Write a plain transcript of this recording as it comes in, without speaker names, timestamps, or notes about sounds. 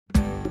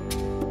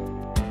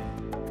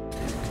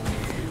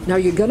Now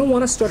you're going to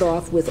want to start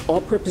off with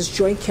all-purpose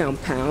joint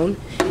compound.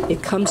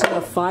 It comes in a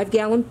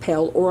 5-gallon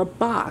pail or a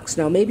box.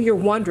 Now maybe you're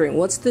wondering,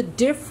 what's the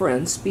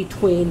difference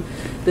between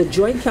the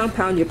joint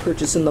compound you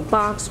purchase in the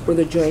box or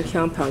the joint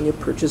compound you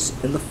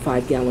purchase in the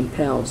 5-gallon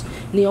pails?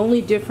 And the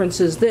only difference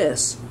is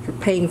this: you're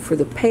paying for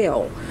the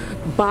pail.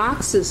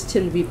 Boxes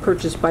tend to be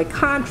purchased by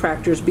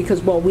contractors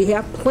because, well, we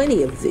have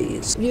plenty of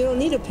these. You don't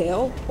need a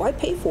pail, why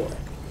pay for it?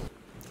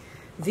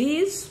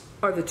 These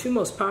are the two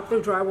most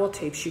popular drywall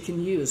tapes you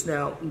can use.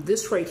 Now,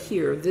 this right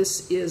here,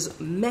 this is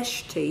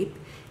mesh tape,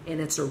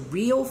 and it's a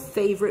real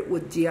favorite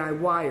with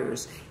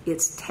DIYers.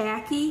 It's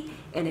tacky,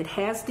 and it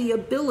has the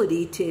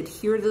ability to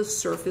adhere to the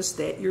surface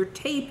that you're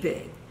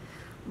taping.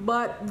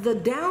 But the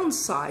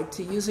downside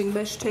to using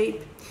mesh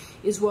tape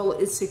is, well,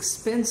 it's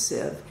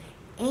expensive,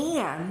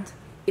 and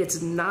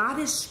it's not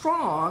as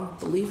strong,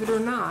 believe it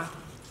or not,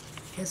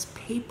 as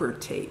paper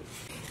tape.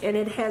 And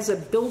it has a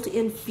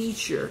built-in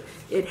feature.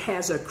 It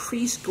has a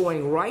crease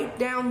going right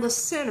down the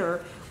center,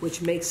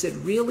 which makes it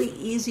really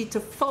easy to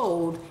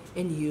fold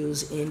and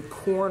use in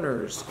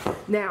corners.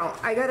 Now,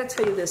 I gotta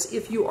tell you this,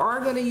 if you are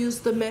gonna use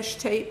the mesh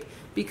tape,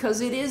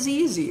 because it is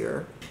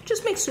easier,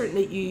 just make certain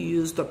that you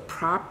use the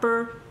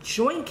proper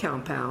joint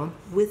compound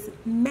with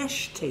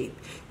mesh tape.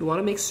 You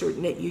wanna make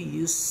certain that you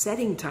use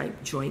setting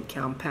type joint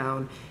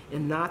compound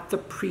and not the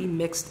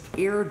pre-mixed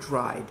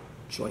air-dried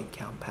joint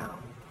compound.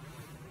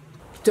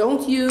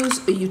 Don't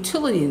use a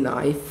utility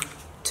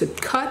knife to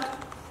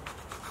cut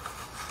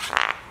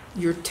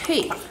your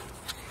tape.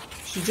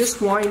 You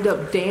just wind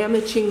up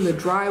damaging the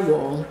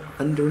drywall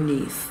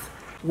underneath.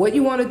 What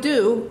you want to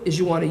do is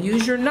you want to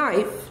use your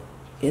knife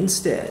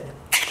instead.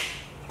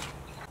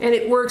 And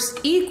it works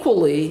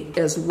equally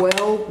as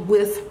well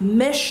with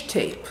mesh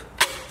tape.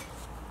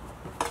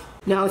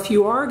 Now, if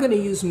you are going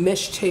to use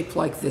mesh tape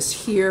like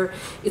this here,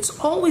 it's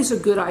always a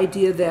good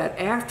idea that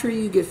after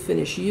you get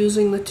finished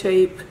using the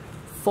tape,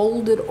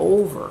 fold it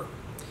over.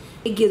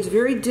 It gets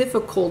very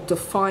difficult to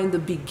find the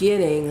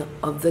beginning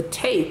of the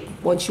tape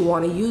once you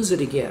want to use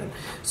it again.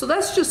 So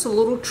that's just a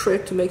little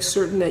trick to make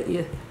certain that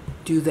you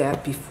do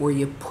that before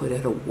you put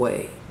it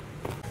away.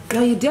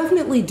 Now, you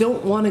definitely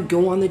don't want to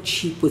go on the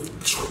cheap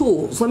with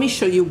tools. Let me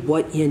show you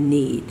what you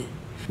need.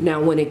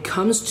 Now, when it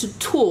comes to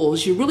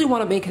tools, you really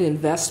want to make an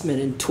investment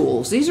in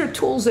tools. These are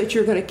tools that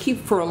you're going to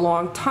keep for a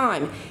long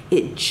time.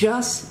 It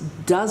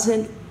just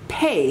doesn't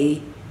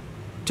pay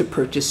to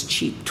purchase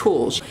cheap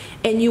tools.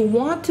 And you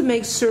want to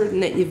make certain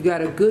that you've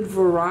got a good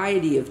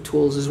variety of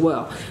tools as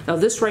well. Now,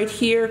 this right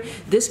here,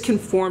 this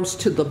conforms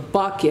to the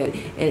bucket,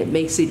 and it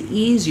makes it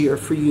easier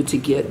for you to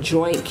get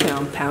joint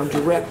compound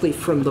directly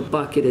from the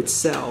bucket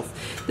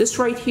itself. This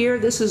right here,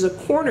 this is a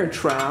corner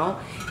trowel,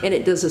 and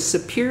it does a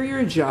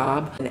superior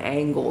job in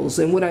angles.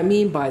 And what I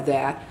mean by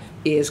that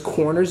is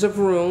corners of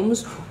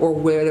rooms or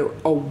where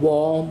a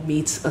wall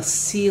meets a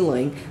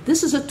ceiling.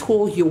 This is a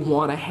tool you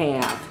want to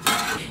have.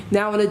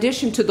 Now, in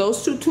addition to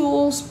those two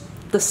tools,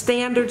 the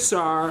standards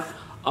are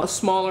a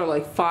smaller,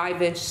 like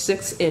 5-inch,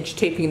 6-inch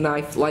taping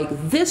knife like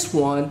this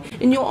one,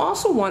 and you'll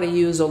also want to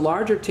use a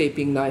larger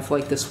taping knife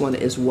like this one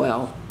as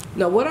well.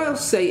 Now, what I'll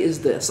say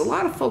is this: a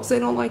lot of folks, they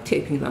don't like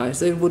taping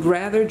knives. They would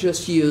rather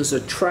just use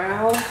a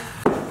trowel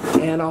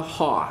and a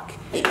hawk.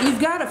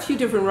 You've got a few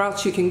different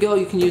routes you can go.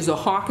 You can use a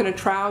hawk and a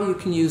trowel. You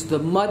can use the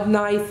mud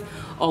knife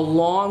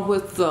along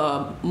with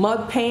the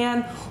mud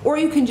pan, or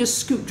you can just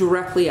scoop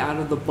directly out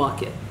of the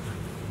bucket.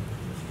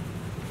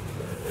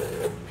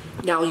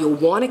 Now, you'll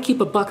want to keep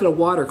a bucket of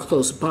water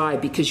close by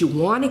because you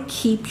want to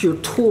keep your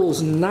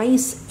tools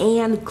nice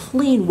and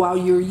clean while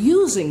you're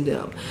using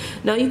them.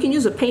 Now, you can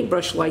use a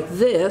paintbrush like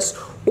this,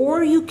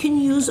 or you can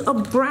use a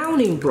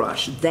browning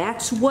brush.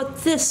 That's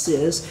what this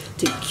is,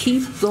 to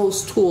keep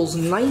those tools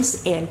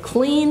nice and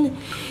clean,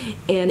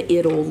 and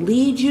it'll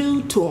lead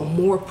you to a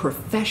more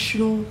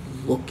professional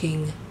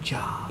looking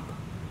job.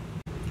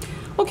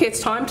 Okay,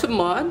 it's time to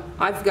mud.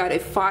 I've got a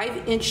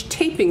 5-inch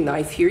taping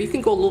knife here. You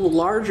can go a little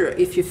larger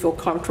if you feel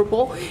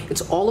comfortable.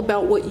 It's all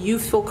about what you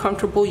feel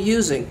comfortable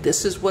using.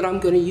 This is what I'm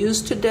going to use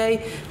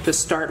today to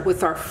start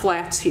with our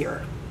flats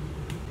here.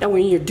 Now,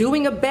 when you're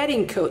doing a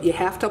bedding coat, you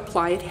have to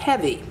apply it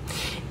heavy.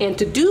 And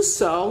to do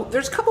so,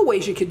 there's a couple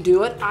ways you can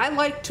do it. I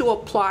like to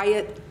apply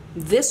it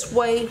this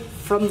way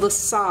from the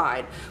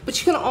side, but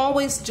you can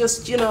always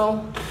just,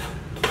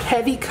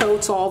 heavy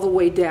coats all the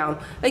way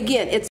down.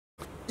 Again, it's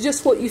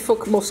just what you feel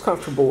most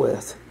comfortable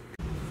with.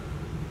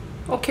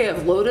 Okay,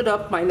 I've loaded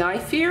up my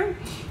knife here,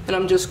 and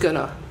I'm just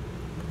gonna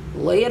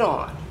lay it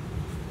on.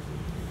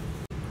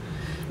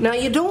 Now,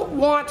 you don't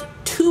want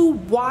too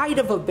wide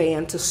of a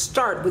band to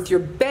start with your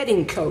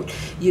bedding coat.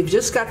 You've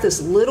just got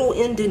this little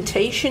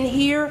indentation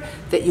here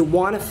that you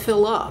want to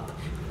fill up.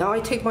 Now I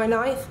take my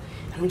knife,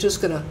 and I'm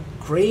just gonna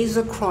graze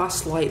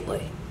across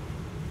lightly.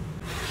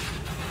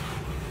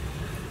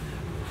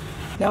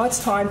 Now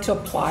it's time to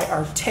apply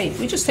our tape.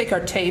 We just take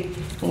our tape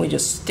and we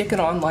just stick it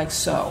on like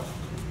so.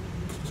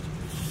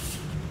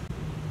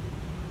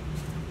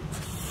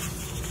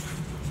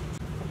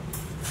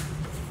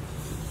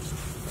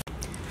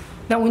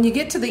 Now, when you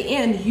get to the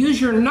end,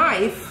 use your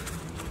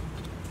knife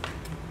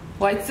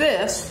like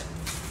this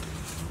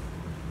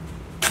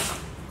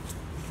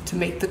to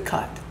make the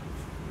cut.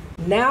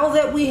 Now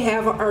that we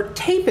have our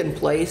tape in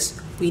place,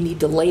 we need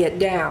to lay it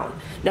down.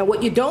 Now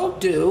what you don't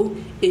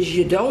do is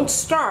you don't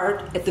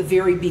start at the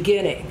very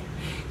beginning,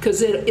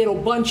 because it'll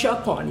bunch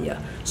up on you.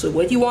 So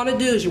what you want to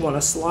do is you want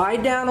to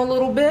slide down a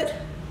little bit.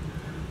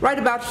 Right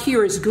about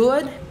here is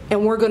good,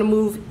 and we're going to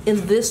move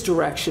in this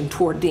direction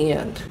toward the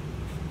end.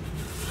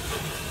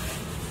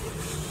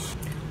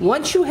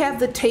 Once you have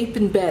the tape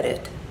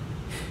embedded,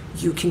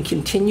 you can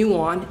continue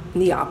on in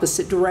the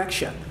opposite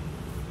direction.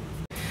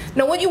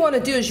 Now what you want to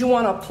do is you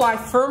want to apply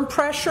firm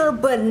pressure,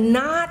 but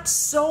not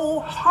so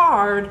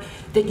hard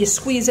that you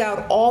squeeze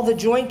out all the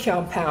joint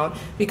compound,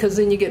 because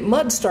then you get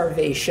mud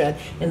starvation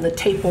and the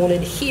tape won't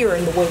adhere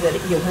in the way that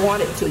you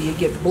want it to. You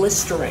get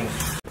blistering.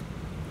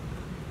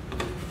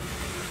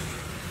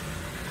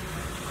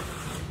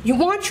 You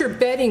want your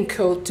bedding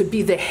coat to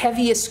be the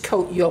heaviest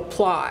coat you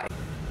apply.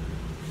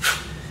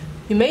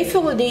 You may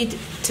feel the need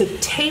to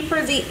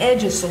taper the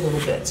edges a little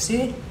bit.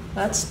 See,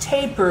 that's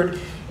tapered.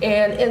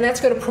 And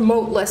that's going to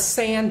promote less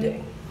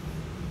sanding.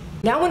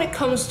 Now when it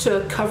comes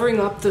to covering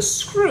up the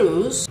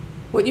screws,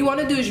 what you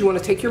want to do is you want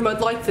to take your mud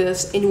like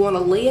this and you want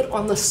to lay it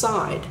on the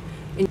side.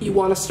 And you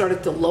want to start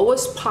at the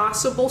lowest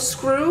possible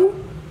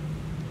screw,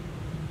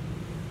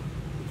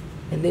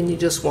 and then you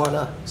just want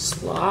to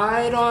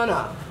slide on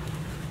up.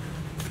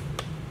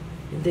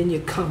 And then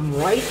you come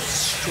right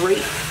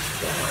straight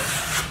down.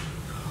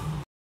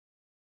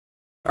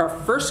 Our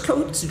first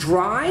coat's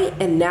dry,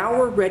 and now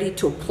we're ready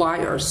to apply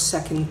our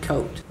second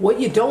coat. What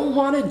you don't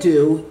want to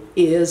do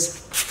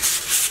is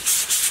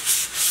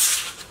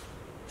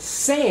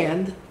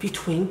sand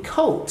between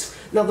coats.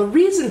 Now the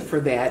reason for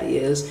that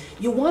is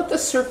you want the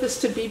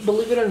surface to be,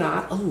 believe it or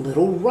not, a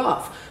little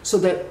rough, so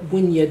that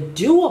when you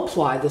do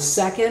apply the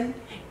second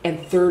and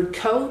third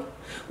coat,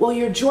 well,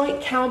 your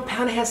joint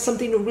compound has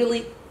something to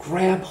really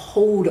grab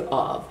hold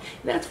of.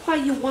 And that's why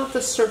you want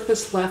the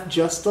surface left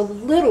just a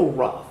little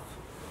rough.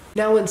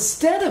 Now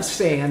instead of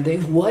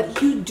sanding,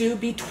 what you do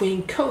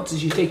between coats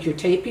is you take your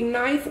taping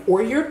knife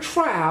or your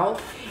trowel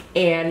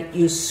and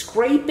you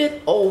scrape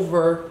it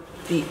over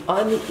the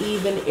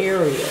uneven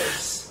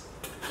areas.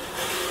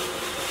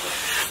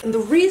 And the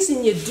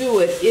reason you do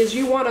it is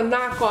you want to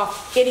knock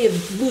off any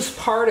of the loose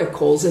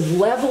particles and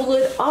level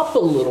it up a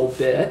little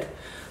bit,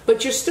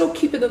 but you're still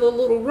keeping it a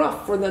little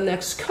rough for the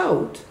next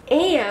coat.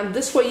 And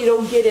this way you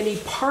don't get any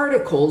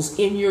particles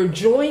in your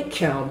joint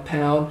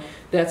compound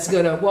that's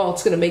gonna, well,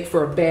 it's gonna make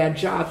for a bad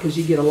job because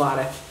you get a lot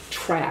of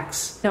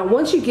tracks. Now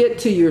once you get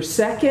to your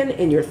second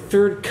and your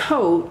third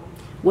coat,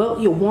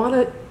 well, you want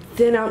to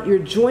thin out your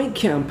joint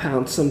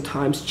compound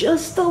sometimes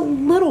just a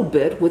little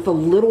bit with a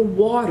little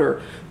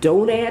water.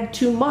 Don't add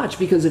too much,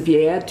 because if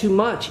you add too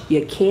much,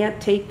 you can't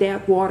take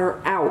that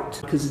water out,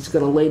 because it's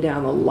going to lay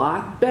down a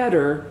lot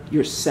better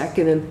your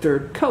second and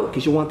third coat,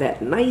 because you want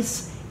that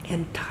nice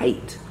and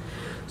tight.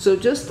 So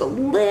just a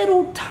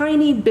little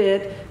tiny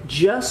bit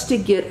just to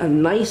get a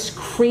nice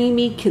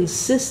creamy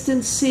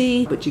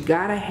consistency, but you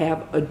got to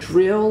have a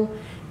drill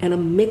and a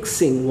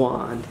mixing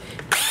wand.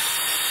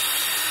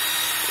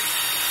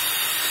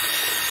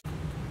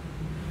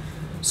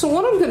 So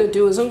what I'm going to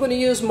do is I'm going to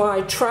use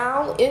my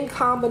trowel in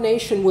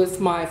combination with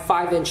my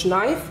 5-inch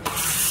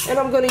knife, and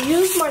I'm going to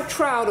use my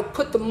trowel to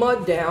put the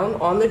mud down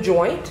on the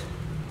joint.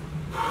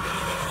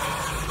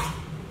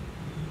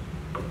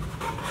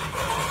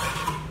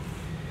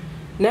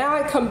 Now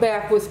I come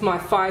back with my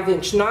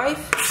 5-inch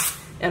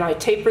knife and I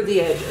taper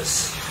the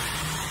edges.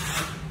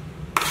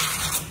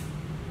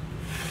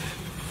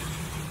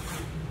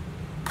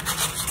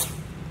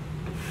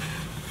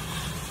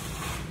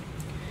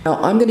 Now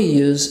I'm going to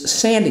use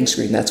sanding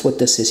screen. That's what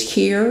this is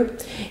here,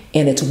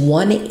 and it's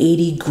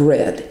 180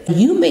 grit.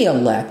 You may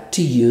elect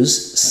to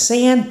use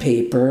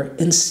sandpaper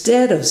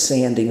instead of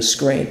sanding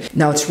screen.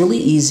 Now it's really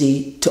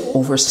easy to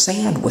over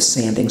sand with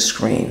sanding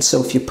screen,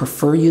 so if you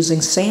prefer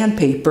using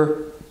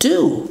sandpaper,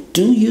 do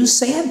use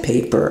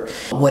sandpaper,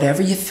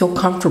 whatever you feel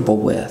comfortable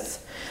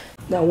with.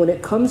 Now when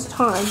it comes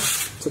time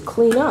to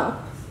clean up,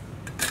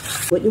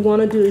 what you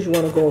want to do is you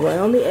want to go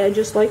around the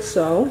edges like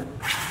so.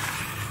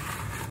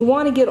 You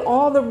want to get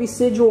all the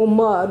residual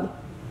mud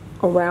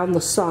around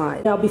the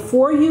side. Now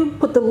before you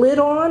put the lid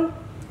on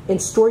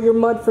and store your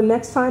mud for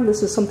next time,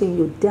 this is something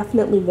you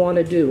definitely want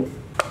to do.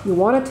 You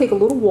want to take a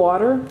little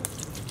water,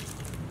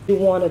 you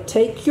want to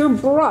take your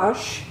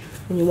brush,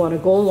 and you want to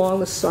go along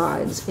the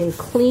sides and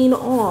clean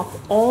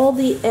off all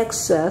the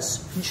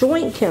excess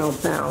joint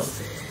compound.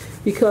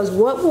 Because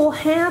what will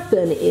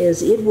happen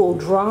is it will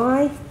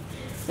dry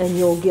and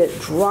you'll get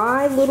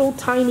dry little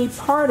tiny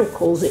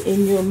particles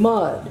in your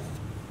mud.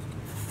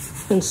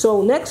 And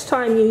so next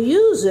time you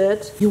use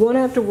it, you won't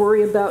have to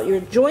worry about your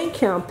joint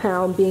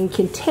compound being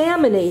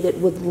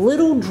contaminated with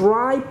little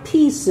dry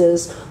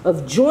pieces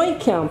of joint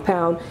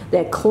compound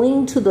that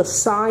cling to the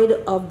side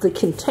of the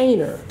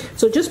container.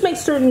 So just make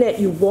certain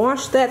that you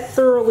wash that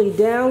thoroughly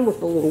down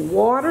with a little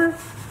water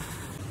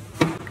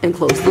and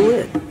close the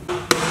lid.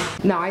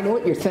 Now I know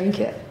what you're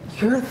thinking.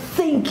 You're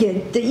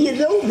thinking, do you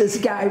know this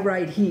guy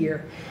right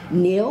here?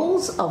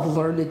 Nils of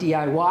Learn to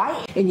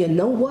DIY, and you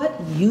know what?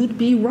 You'd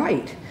be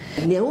right.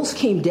 Nils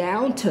came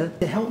down to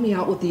help me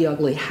out with the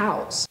ugly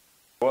house.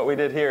 What we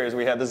did here is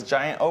we had this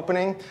giant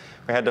opening,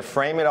 we had to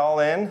frame it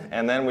all in,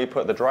 and then we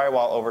put the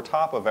drywall over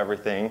top of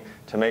everything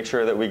to make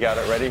sure that we got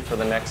it ready for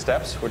the next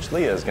steps, which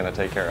Leah is going to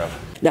take care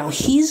of. Now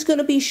he's going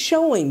to be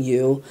showing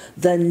you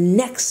the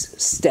next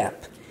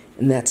step,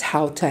 and that's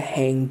how to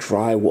hang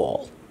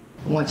drywall.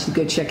 I want you to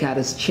go check out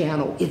his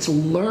channel. It's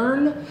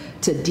Learn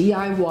to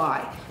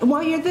DIY. And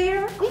while you're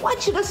there, I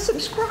want you to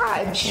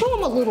subscribe. Show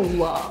him a little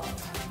love.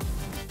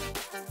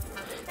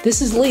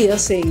 This is Leah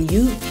saying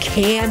you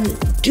can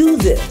do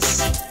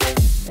this.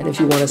 And if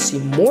you want to see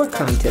more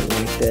content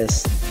like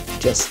this,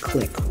 just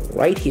click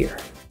right here.